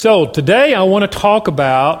So today I want to talk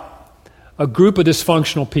about a group of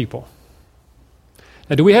dysfunctional people.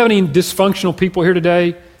 Now, do we have any dysfunctional people here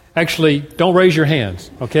today? Actually, don't raise your hands,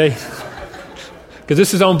 okay? Because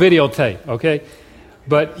this is on videotape, okay?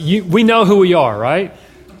 But we know who we are, right?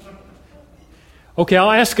 Okay, I'll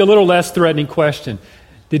ask a little less threatening question.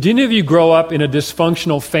 Did any of you grow up in a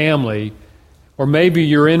dysfunctional family, or maybe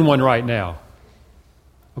you're in one right now?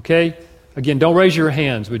 Okay? Again, don't raise your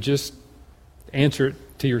hands, but just answer it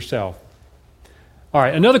to yourself. All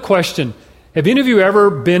right, another question. Have any of you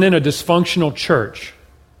ever been in a dysfunctional church?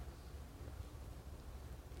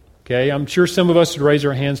 Okay, I'm sure some of us would raise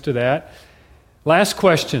our hands to that. Last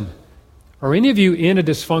question. Are any of you in a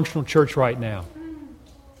dysfunctional church right now?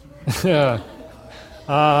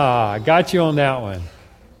 I got you on that one.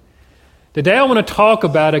 Today I want to talk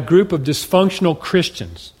about a group of dysfunctional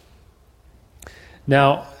Christians.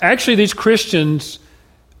 Now, actually these Christians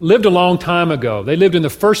lived a long time ago. They lived in the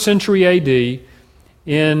 1st century A.D.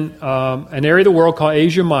 in an area of the world called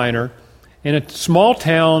Asia Minor, in a small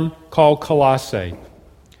town called Colossae.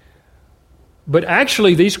 But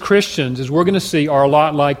actually these Christians, as we're going to see, are a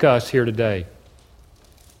lot like us here today.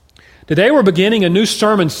 Today we're beginning a new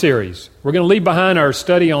sermon series. We're going to leave behind our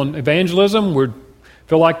study on evangelism. We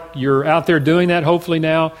feel like you're out there doing that hopefully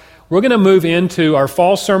now. We're going to move into our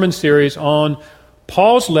fall sermon series on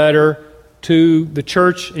Paul's letter to the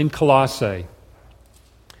church in Colossae.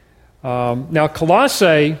 Now,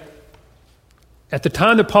 Colossae, at the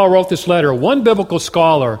time that Paul wrote this letter, one biblical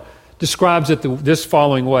scholar describes it this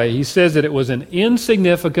following way. He says that it was an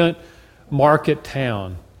insignificant market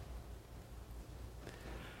town.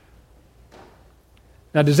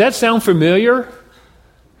 Now, does that sound familiar?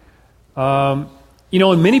 In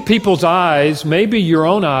many people's eyes, maybe your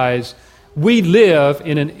own eyes, we live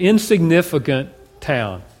in an insignificant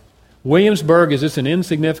town. Williamsburg is just an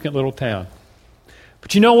insignificant little town.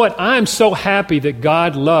 But you know what? I'm so happy that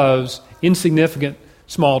God loves insignificant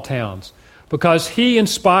small towns because He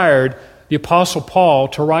inspired the Apostle Paul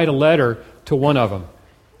to write a letter to one of them.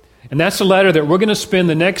 And that's a letter that we're going to spend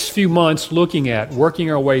the next few months looking at, working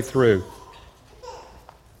our way through.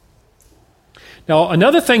 Now,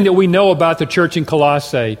 another thing that we know about the church in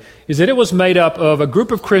Colossae is that it was made up of a group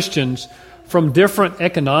of Christians from different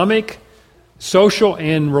economic, social,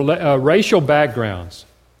 and racial backgrounds.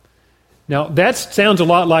 Now, that sounds a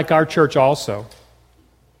lot like our church also.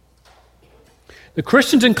 The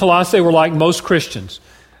Christians in Colossae were like most Christians.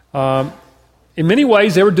 In many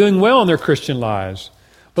ways, they were doing well in their Christian lives,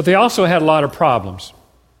 but they also had a lot of problems.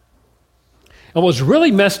 And what was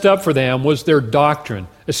really messed up for them was their doctrine,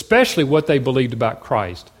 especially what they believed about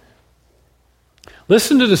Christ.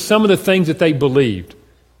 Listen to some of the things that they believed.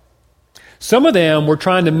 Some of them were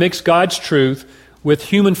trying to mix God's truth with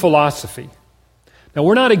human philosophy. Now,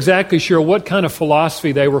 we're not exactly sure what kind of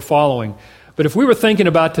philosophy they were following, but if we were thinking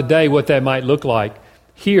about today what that might look like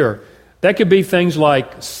here, that could be things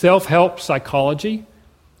like self-help psychology,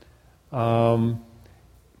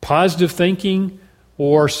 positive thinking,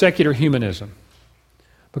 or secular humanism.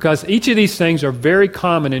 Because each of these things are very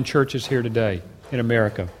common in churches here today in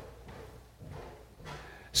America.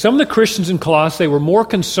 Some of the Christians in Colossae were more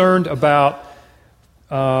concerned about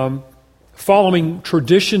following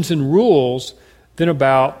traditions and rules than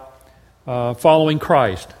about following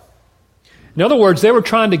Christ. In other words, they were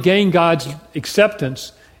trying to gain God's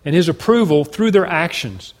acceptance and His approval through their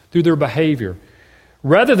actions, through their behavior,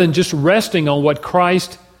 rather than just resting on what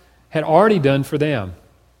Christ had already done for them.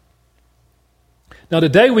 Now,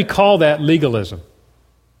 today we call that legalism.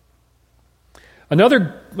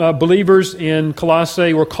 Another believers in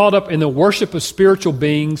Colossae were caught up in the worship of spiritual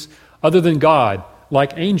beings other than God,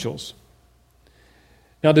 like angels.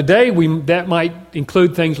 Now, today that might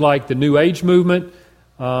include things like the New Age movement,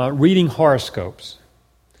 reading horoscopes.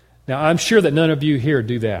 Now, I'm sure that none of you here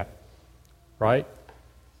do that, right?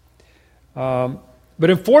 But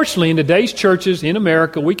unfortunately, in today's churches in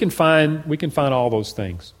America, we can find all those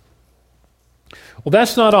things. Well,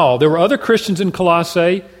 that's not all. There were other Christians in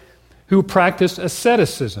Colossae who practiced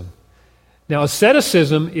asceticism. Now,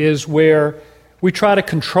 asceticism is where we try to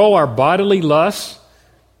control our bodily lusts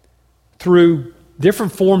through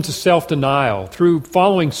different forms of self-denial, through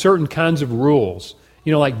following certain kinds of rules.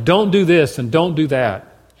 Like don't do this and don't do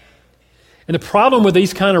that. And the problem with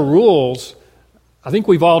these kind of rules, I think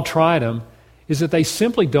we've all tried them, is that they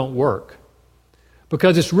simply don't work.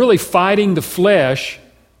 Because it's really fighting the flesh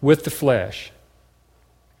with the flesh.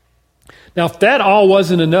 Now, if that all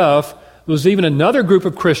wasn't enough, there was even another group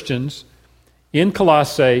of Christians in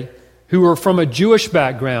Colossae who were from a Jewish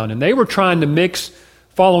background, and they were trying to mix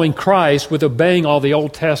following Christ with obeying all the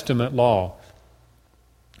Old Testament law.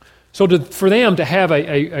 So for them to have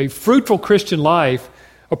a fruitful Christian life,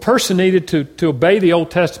 a person needed to obey the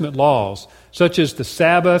Old Testament laws, such as the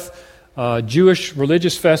Sabbath, Jewish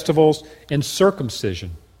religious festivals, and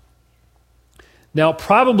circumcision. Now,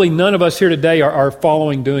 probably none of us here today are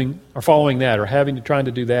following that or trying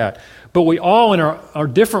to do that. But we all, in our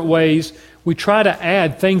different ways, we try to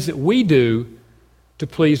add things that we do to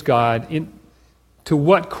please God to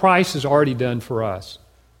what Christ has already done for us.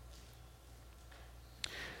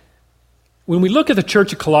 When we look at the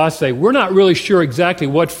church of Colossae, we're not really sure exactly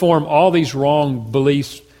what form all these wrong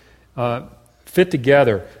beliefs fit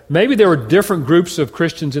together. Maybe there were different groups of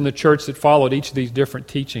Christians in the church that followed each of these different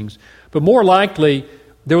teachings. But more likely,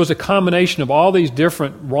 there was a combination of all these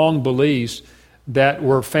different wrong beliefs that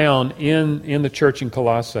were found in the church in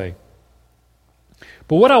Colossae.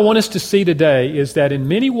 But what I want us to see today is that in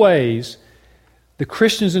many ways, the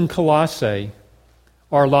Christians in Colossae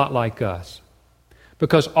are a lot like us.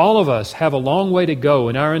 Because all of us have a long way to go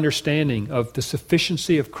in our understanding of the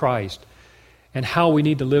sufficiency of Christ and how we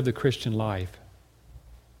need to live the Christian life.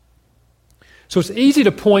 So it's easy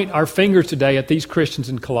to point our fingers today at these Christians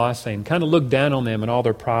in Colossae and kind of look down on them and all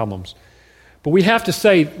their problems. But we'd have to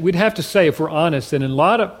say, if we're honest, that in a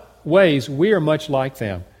lot of ways we are much like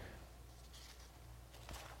them.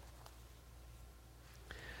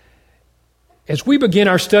 As we begin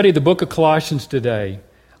our study of the book of Colossians today,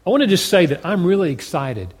 I want to just say that I'm really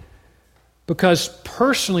excited because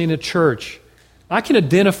personally in the church, I can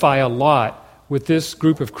identify a lot with this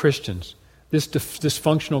group of Christians, this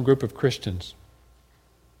dysfunctional group of Christians.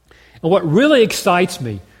 And what really excites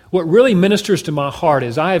me, what really ministers to my heart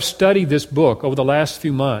as I have studied this book over the last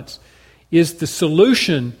few months, is the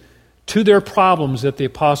solution to their problems that the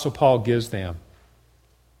Apostle Paul gives them.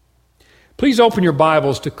 Please open your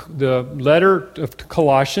Bibles to the letter of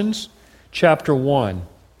Colossians, chapter 1.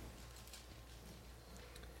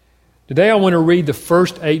 Today I want to read the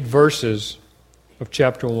first 8 verses of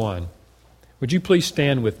chapter 1. Would you please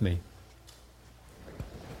stand with me?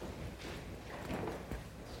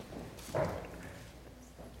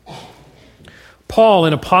 Paul,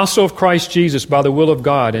 an apostle of Christ Jesus by the will of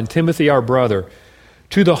God, and Timothy our brother,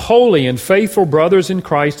 to the holy and faithful brothers in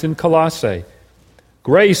Christ in Colossae,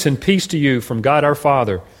 grace and peace to you from God our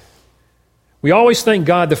Father. We always thank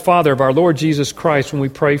God the Father of our Lord Jesus Christ when we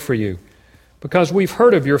pray for you, because we've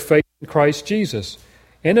heard of your faith in Christ Jesus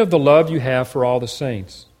and of the love you have for all the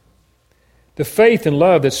saints. The faith and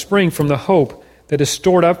love that spring from the hope that is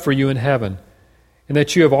stored up for you in heaven, and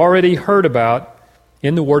that you have already heard about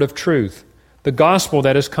in the word of truth, the gospel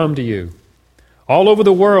that has come to you. All over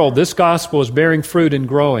the world, this gospel is bearing fruit and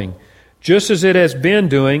growing, just as it has been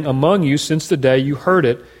doing among you since the day you heard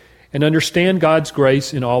it and understand God's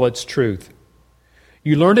grace in all its truth.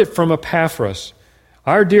 You learned it from Epaphras,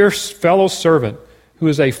 our dear fellow servant, who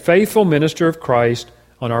is a faithful minister of Christ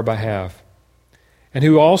on our behalf, and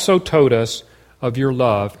who also told us of your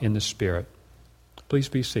love in the Spirit. Please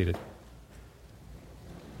be seated.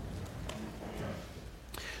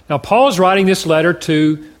 Now, Paul is writing this letter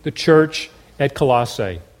to the church at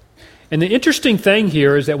Colossae. And the interesting thing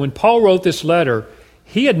here is that when Paul wrote this letter,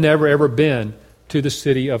 he had never ever been to the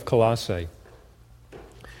city of Colossae.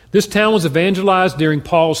 This town was evangelized during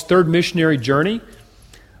Paul's third missionary journey.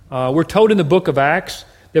 We're told in the book of Acts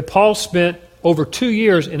that Paul spent over 2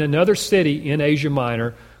 years in another city in Asia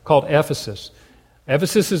Minor called Ephesus.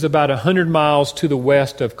 Ephesus is about 100 miles to the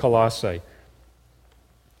west of Colossae.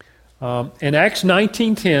 And Acts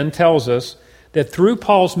 19:10 tells us that through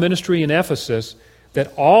Paul's ministry in Ephesus,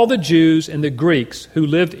 that all the Jews and the Greeks who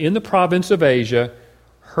lived in the province of Asia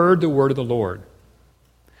heard the word of the Lord.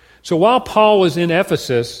 So while Paul was in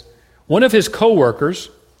Ephesus, one of his co-workers,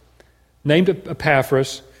 named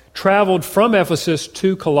Epaphras, traveled from Ephesus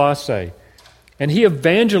to Colossae, and he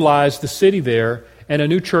evangelized the city there, and a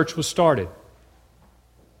new church was started.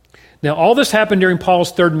 Now, all this happened during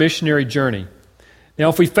Paul's third missionary journey. Now,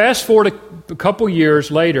 if we fast forward a couple years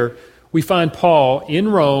later, we find Paul in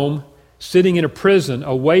Rome, sitting in a prison,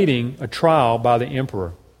 awaiting a trial by the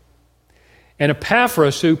emperor. And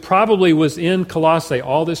Epaphras, who probably was in Colossae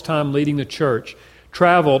all this time leading the church,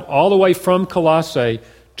 traveled all the way from Colossae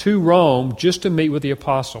to Rome just to meet with the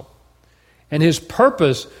apostle. And his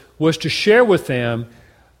purpose was to share with them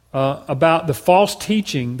about the false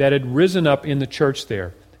teaching that had risen up in the church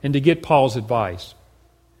there, and to get Paul's advice.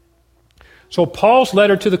 So Paul's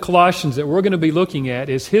letter to the Colossians that we're going to be looking at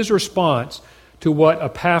is his response to what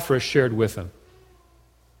Epaphras shared with him.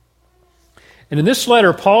 And in this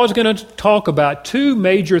letter, Paul is going to talk about 2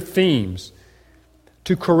 major themes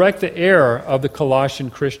to correct the error of the Colossian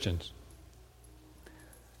Christians.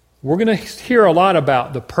 We're going to hear a lot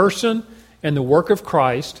about the person and the work of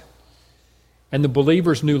Christ, and the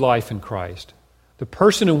believer's new life in Christ. The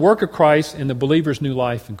person and work of Christ and the believer's new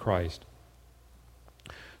life in Christ.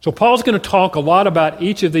 So Paul's going to talk a lot about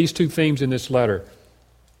each of these two themes in this letter.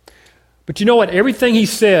 But you know what? Everything he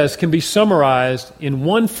says can be summarized in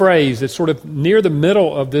one phrase that's sort of near the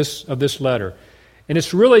middle of this letter. And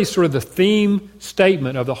it's really sort of the theme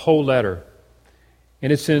statement of the whole letter.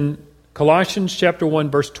 And it's in Colossians chapter 1,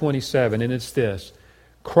 verse 27, and it's this: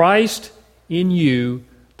 Christ in you,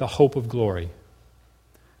 the hope of glory.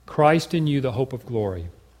 Christ in you, the hope of glory.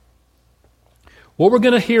 What we're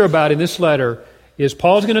going to hear about in this letter is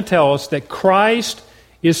Paul's going to tell us that Christ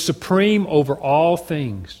is supreme over all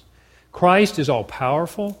things. Christ is all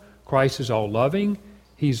powerful. Christ is all loving.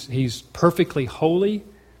 He's perfectly holy.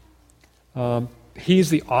 He's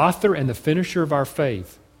the author and the finisher of our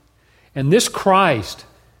faith. And this Christ,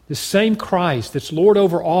 this same Christ that's Lord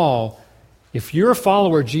over all, if you're a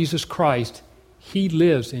follower of Jesus Christ, He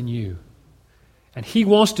lives in you. And He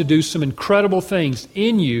wants to do some incredible things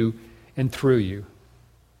in you and through you.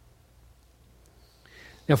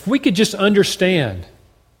 Now, if we could just understand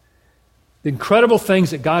the incredible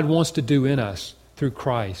things that God wants to do in us through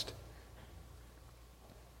Christ.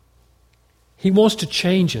 He wants to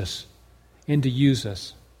change us and to use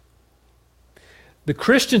us. The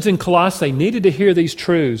Christians in Colossae needed to hear these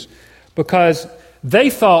truths because they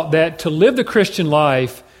thought that to live the Christian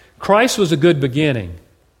life, Christ was a good beginning,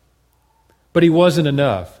 but He wasn't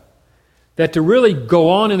enough. That to really go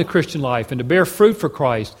on in the Christian life and to bear fruit for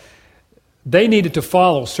Christ, they needed to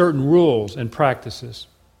follow certain rules and practices.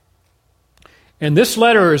 And this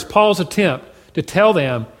letter is Paul's attempt to tell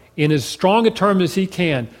them in as strong a term as he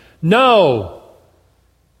can, no!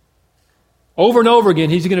 Over and over again,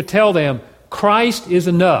 he's going to tell them, Christ is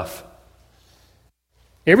enough.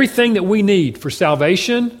 Everything that we need for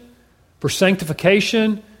salvation, for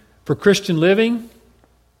sanctification, for Christian living,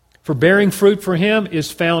 for bearing fruit for Him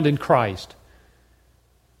is found in Christ.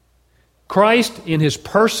 Christ in His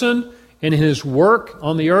person and in His work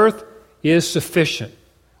on the earth is sufficient.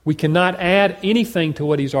 We cannot add anything to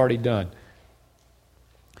what He's already done.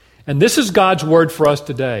 And this is God's word for us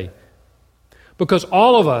today. Because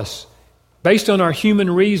all of us, based on our human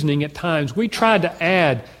reasoning at times, we try to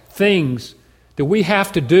add things that we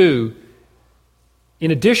have to do in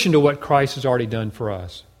addition to what Christ has already done for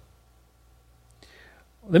us.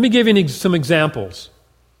 Let me give you some examples.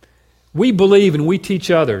 We believe and we teach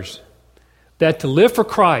others that to live for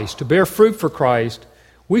Christ, to bear fruit for Christ,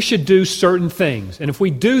 we should do certain things. And if we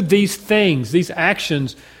do these things, these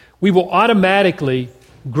actions, we will automatically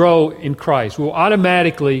grow in Christ. We will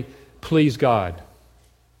automatically please God.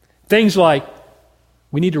 Things like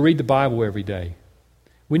we need to read the Bible every day.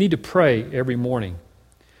 We need to pray every morning.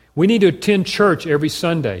 We need to attend church every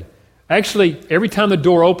Sunday. Actually, every time the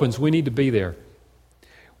door opens, we need to be there.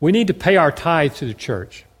 We need to pay our tithe to the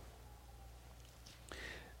church.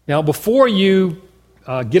 Now, before you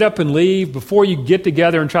get up and leave, before you get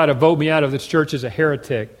together and try to vote me out of this church as a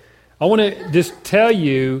heretic, I want to just tell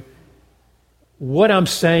you what I'm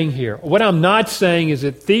saying here. What I'm not saying is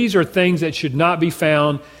that these are things that should not be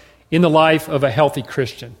found in the life of a healthy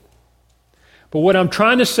Christian. But what I'm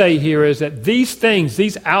trying to say here is that these things,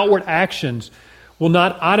 these outward actions, will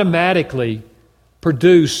not automatically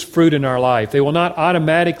produce fruit in our life. They will not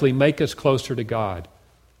automatically make us closer to God.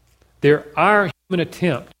 They're our human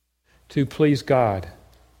attempt to please God.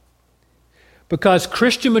 Because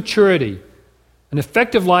Christian maturity, an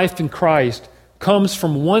effective life in Christ, comes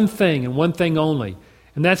from one thing and one thing only,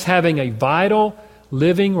 and that's having a vital,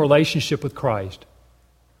 living relationship with Christ.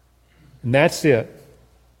 And that's it.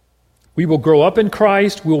 We will grow up in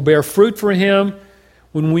Christ, we will bear fruit for Him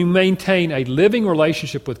when we maintain a living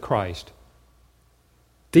relationship with Christ.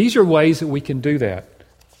 These are ways that we can do that.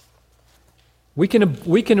 We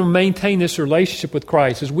can maintain this relationship with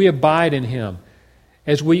Christ as we abide in Him,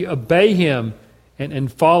 as we obey Him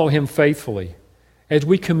and follow Him faithfully, as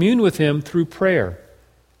we commune with Him through prayer,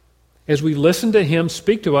 as we listen to Him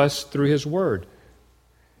speak to us through His Word,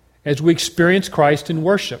 as we experience Christ in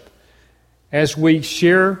worship, as we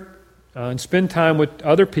share and spend time with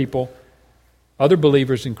other people, other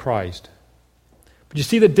believers in Christ. But you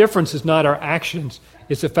see, the difference is not our actions,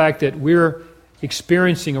 it's the fact that we're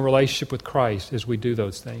experiencing a relationship with Christ as we do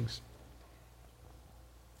those things.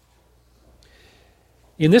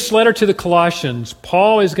 In this letter to the Colossians,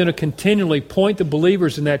 Paul is going to continually point the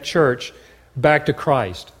believers in that church back to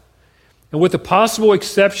Christ. And with the possible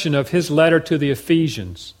exception of his letter to the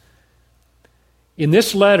Ephesians, in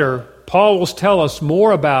this letter, Paul will tell us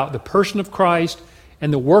more about the person of Christ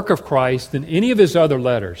and the work of Christ than any of his other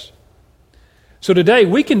letters. So today,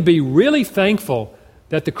 we can be really thankful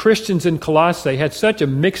that the Christians in Colossae had such a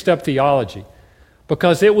mixed up theology.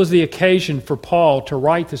 because it was the occasion for Paul to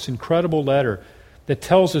write this incredible letter that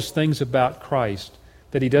tells us things about Christ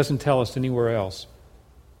that he doesn't tell us anywhere else.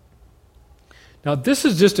 Now, this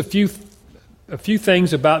is just a few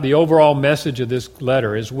things about the overall message of this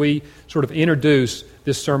letter as we sort of introduce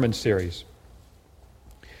this sermon series.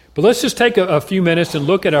 But let's just take a few minutes and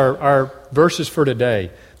look at our verses for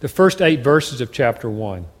today, the first 8 verses of chapter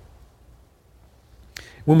 1.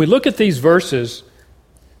 When we look at these verses,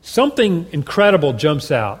 something incredible jumps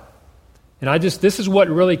out. And this is what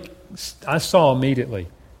really I saw immediately.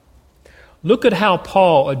 Look at how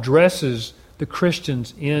Paul addresses the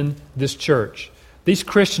Christians in this church. These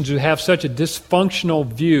Christians who have such a dysfunctional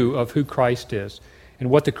view of who Christ is and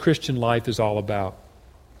what the Christian life is all about.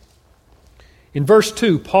 In verse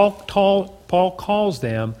 2, Paul calls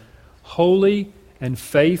them holy and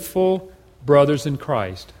faithful brothers in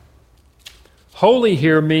Christ. Holy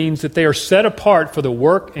here means that they are set apart for the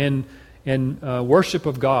work and worship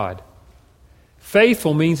of God.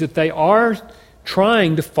 Faithful means that they are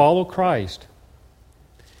trying to follow Christ.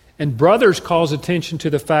 And brothers calls attention to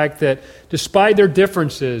the fact that despite their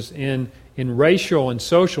differences in racial and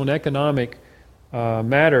social and economic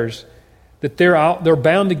matters, that they're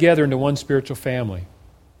bound together into one spiritual family.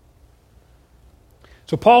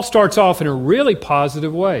 So Paul starts off in a really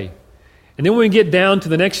positive way. And then when we get down to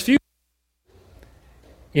the next few,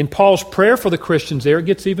 in Paul's prayer for the Christians there, it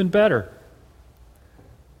gets even better.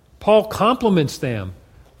 Paul compliments them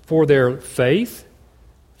for their faith,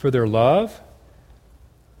 for their love,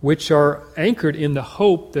 which are anchored in the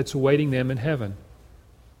hope that's awaiting them in heaven.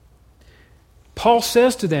 Paul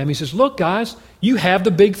says to them, he says, look guys, you have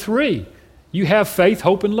the big three. You have faith,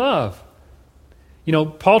 hope, and love. You know,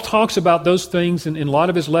 Paul talks about those things in a lot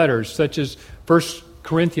of his letters, such as 1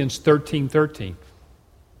 Corinthians 13:13.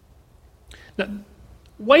 Now,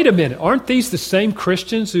 wait a minute, aren't these the same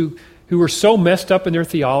Christians who are so messed up in their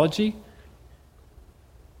theology?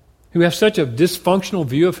 Who have such a dysfunctional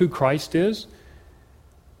view of who Christ is?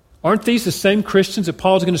 Aren't these the same Christians that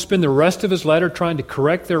Paul's going to spend the rest of his letter trying to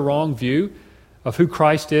correct their wrong view of who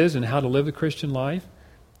Christ is and how to live the Christian life?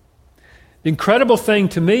 The incredible thing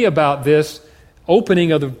to me about this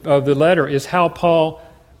opening of the letter is how Paul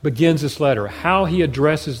begins this letter, how he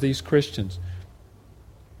addresses these Christians.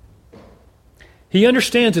 He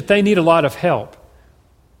understands that they need a lot of help,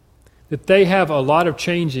 that they have a lot of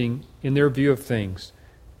changing in their view of things.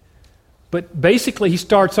 But basically he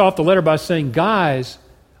starts off the letter by saying, guys,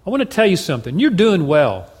 I want to tell you something. You're doing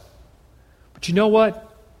well. But you know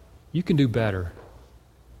what? You can do better.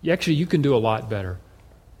 Actually, you can do a lot better.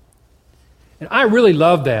 And I really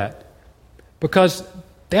love that because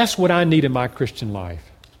that's what I need in my Christian life.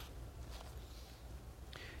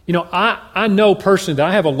 You know, I know personally that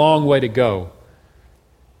I have a long way to go.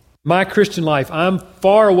 My Christian life, I'm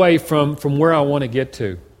far away from where I want to get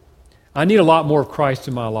to. I need a lot more of Christ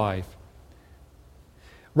in my life.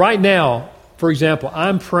 Right now, for example,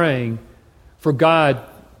 I'm praying for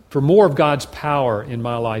more of God's power in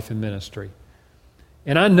my life and ministry.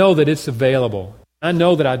 And I know that it's available. I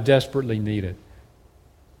know that I desperately need it.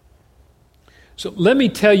 So let me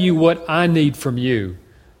tell you what I need from you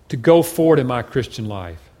to go forward in my Christian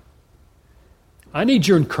life. I need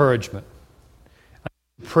your encouragement. I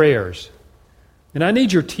need your prayers. And I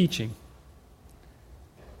need your teaching.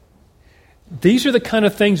 These are the kind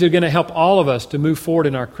of things that are going to help all of us to move forward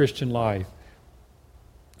in our Christian life.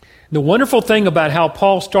 The wonderful thing about how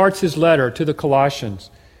Paul starts his letter to the Colossians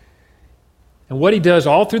and what he does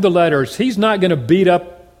all through the letters, he's not going to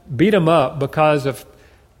beat them up because of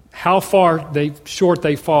how short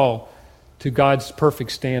they fall to God's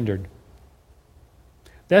perfect standard.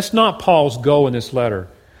 That's not Paul's goal in this letter.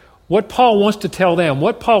 What Paul wants to tell them,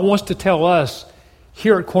 what Paul wants to tell us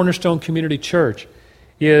here at Cornerstone Community Church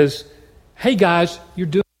is, hey guys, you're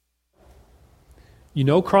doing it. You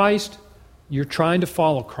know Christ, you're trying to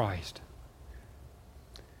follow Christ.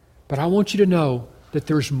 But I want you to know that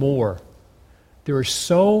there's more. There is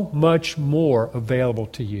so much more available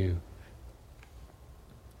to you.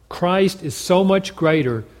 Christ is so much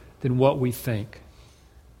greater than what we think.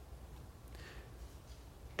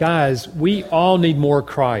 Guys, we all need more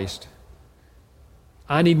Christ.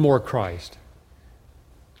 I need more Christ.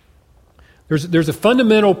 There's a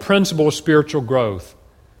fundamental principle of spiritual growth,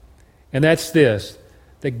 and that's this,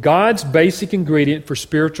 that God's basic ingredient for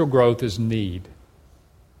spiritual growth is need.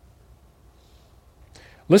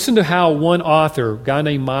 Listen to how one author, a guy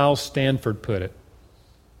named Miles Stanford, put it.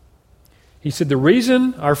 He said, the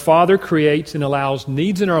reason our Father creates and allows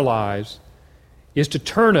needs in our lives is to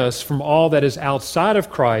turn us from all that is outside of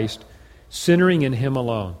Christ, centering in Him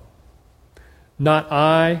alone. Not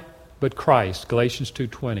I, but Christ, Galatians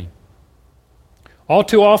 2:20. All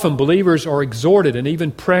too often, believers are exhorted and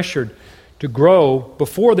even pressured to grow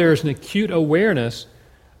before there is an acute awareness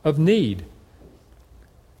of need,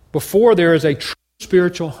 before there is a true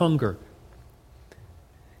spiritual hunger.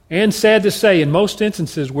 And sad to say, in most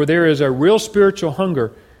instances where there is a real spiritual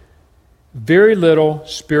hunger, very little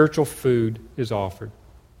spiritual food is offered.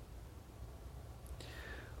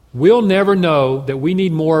 We'll never know that we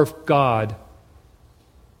need more of God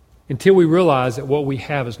until we realize that what we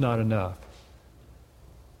have is not enough.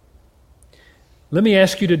 Let me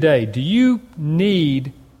ask you today, do you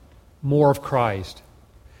need more of Christ?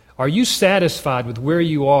 Are you satisfied with where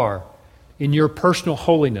you are in your personal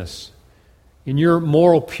holiness, in your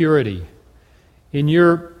moral purity, in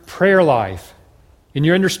your prayer life, in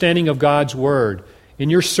your understanding of God's Word, in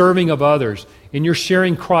your serving of others, in your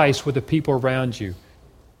sharing Christ with the people around you?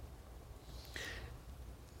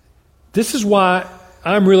 This is why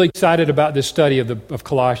I'm really excited about this study of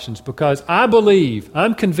Colossians, because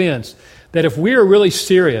I'm convinced that if we are really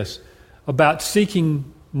serious about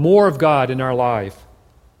seeking more of God in our life,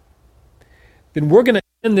 then we're going to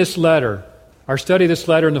end this letter, our study of this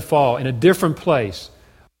letter in the fall, in a different place,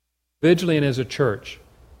 individually and as a church.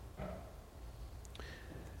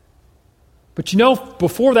 But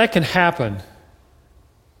before that can happen,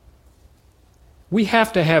 we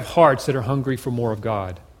have to have hearts that are hungry for more of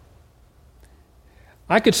God.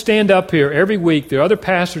 I could stand up here every week, the other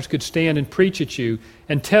pastors could stand and preach at you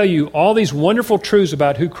and tell you all these wonderful truths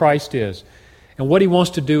about who Christ is and what He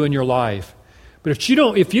wants to do in your life. But if you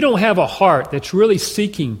don't have a heart that's really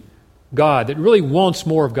seeking God, that really wants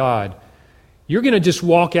more of God, you're going to just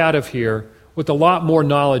walk out of here with a lot more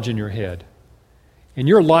knowledge in your head. And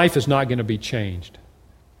your life is not going to be changed.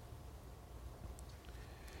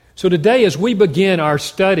 So today, as we begin our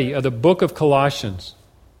study of the book of Colossians,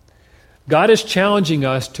 God is challenging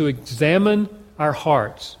us to examine our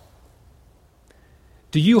hearts.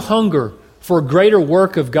 Do you hunger for a greater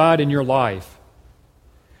work of God in your life?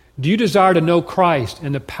 Do you desire to know Christ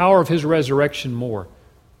and the power of His resurrection more?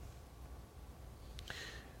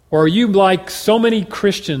 Or are you like so many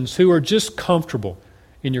Christians who are just comfortable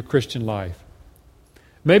in your Christian life?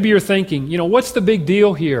 Maybe you're thinking, what's the big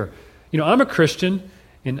deal here? I'm a Christian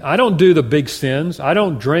and I don't do the big sins. I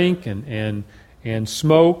don't drink and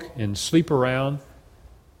smoke and sleep around.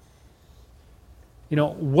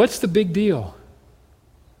 What's the big deal?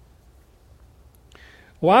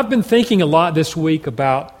 Well, I've been thinking a lot this week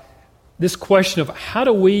about this question of how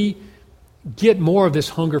do we get more of this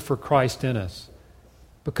hunger for Christ in us?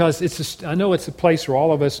 Because I know it's a place where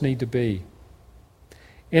all of us need to be.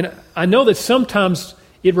 And I know that sometimes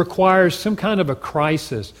it requires some kind of a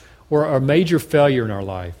crisis or a major failure in our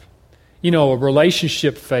life. A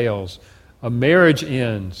relationship fails, a marriage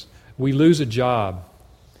ends, we lose a job,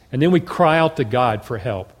 and then we cry out to God for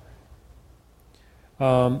help.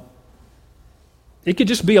 It could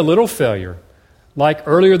just be a little failure, like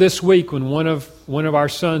earlier this week when one of our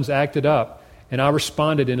sons acted up, and I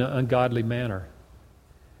responded in an ungodly manner.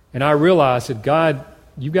 And I realized that, God,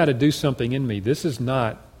 you've got to do something in me. This is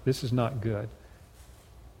not good.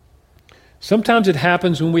 Sometimes it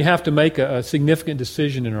happens when we have to make a significant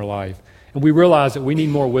decision in our life, and we realize that we need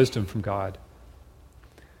more wisdom from God.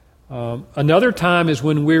 Another time is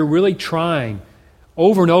when we're really trying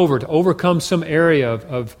over and over to overcome some area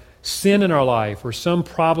of sin in our life or some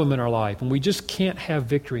problem in our life, and we just can't have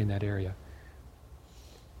victory in that area.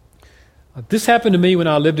 This happened to me when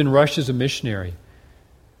I lived in Russia as a missionary.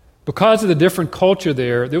 Because of the different culture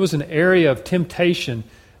there was an area of temptation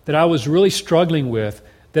that I was really struggling with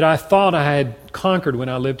that I thought I had conquered when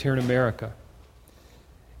I lived here in America.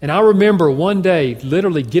 And I remember one day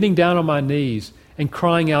literally getting down on my knees and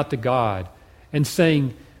crying out to God and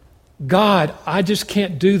saying, God, I just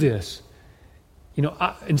can't do this.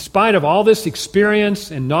 In spite of all this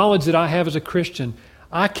experience and knowledge that I have as a Christian,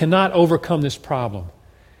 I cannot overcome this problem.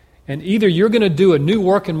 And either you're going to do a new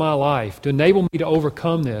work in my life to enable me to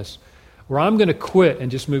overcome this, or I'm going to quit and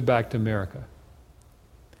just move back to America.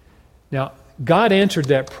 Now, God answered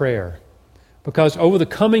that prayer because over the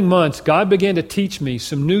coming months, God began to teach me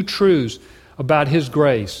some new truths about His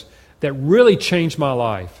grace that really changed my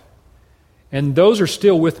life. And those are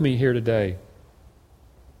still with me here today.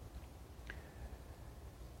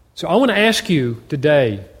 So I want to ask you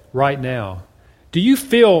today, right now, do you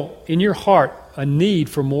feel in your heart a need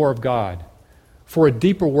for more of God, for a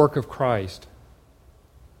deeper work of Christ?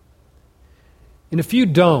 And if you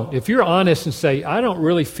don't, if you're honest and say, I don't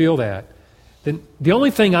really feel that, then the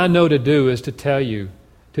only thing I know to do is to tell you,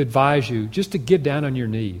 to advise you, just to get down on your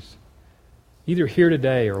knees, either here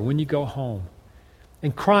today or when you go home,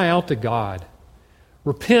 and cry out to God.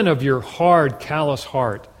 Repent of your hard, callous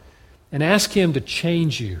heart and ask Him to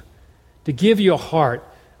change you, to give you a heart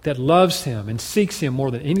that loves Him and seeks Him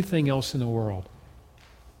more than anything else in the world.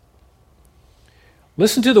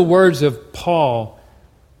 Listen to the words of Paul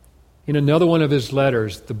in another one of his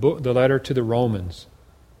letters, the letter to the Romans.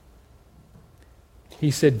 He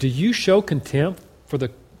said, "Do you show contempt for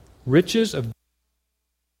the riches of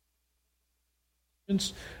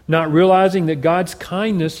not realizing that God's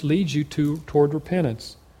kindness leads you toward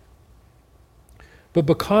repentance? But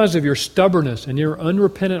because of your stubbornness and your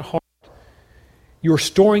unrepentant heart, you are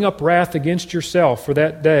storing up wrath against yourself for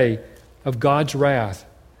that day of God's wrath,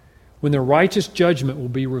 when the righteous judgment will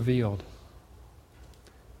be revealed."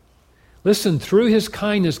 Listen, through His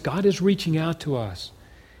kindness, God is reaching out to us.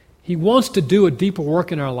 He wants to do a deeper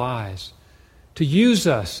work in our lives, to use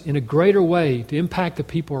us in a greater way to impact the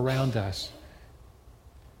people around us.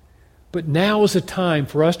 But now is the time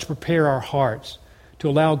for us to prepare our hearts to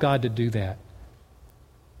allow God to do that.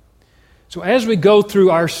 So as we go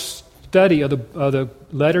through our study of the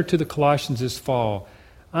letter to the Colossians this fall,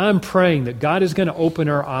 I'm praying that God is going to open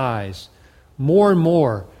our eyes more and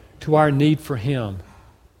more to our need for Him,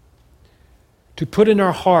 to put in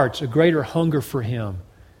our hearts a greater hunger for Him,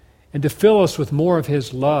 and to fill us with more of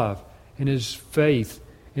His love and His faith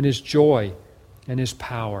and His joy and His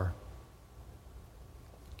power.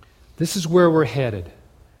 This is where we're headed,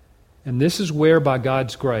 and this is where, by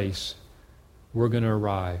God's grace, we're going to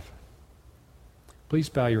arrive. Please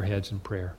bow your heads in prayer.